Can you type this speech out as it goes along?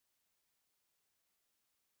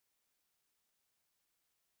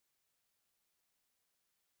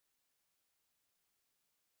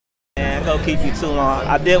ain't gonna keep you too long.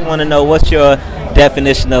 I did want to know what's your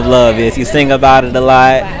definition of love is. You sing about it a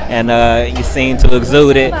lot, and you seem to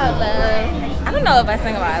exude it. About love, I don't know if I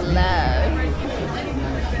sing about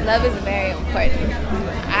love. Love is very important.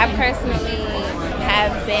 I personally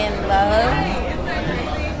have been loved.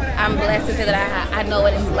 I'm blessed to say that I know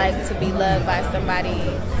what it's like to be loved by somebody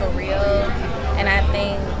for real. And I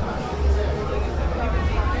think,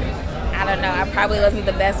 I don't know, I probably wasn't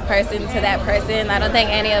the best person to that person. I don't think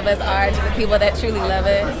any of us are to the people that truly love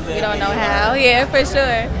us. We don't know how, yeah, for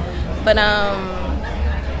sure. But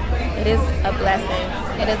it is a blessing.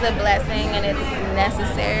 It is a blessing and it's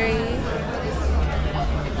necessary.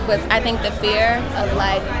 But I think the fear of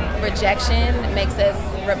like rejection makes us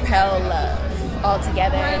repel love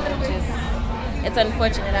altogether, and it's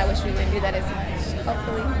unfortunate. I wish we wouldn't do that as much.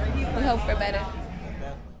 Hopefully, we hope for better.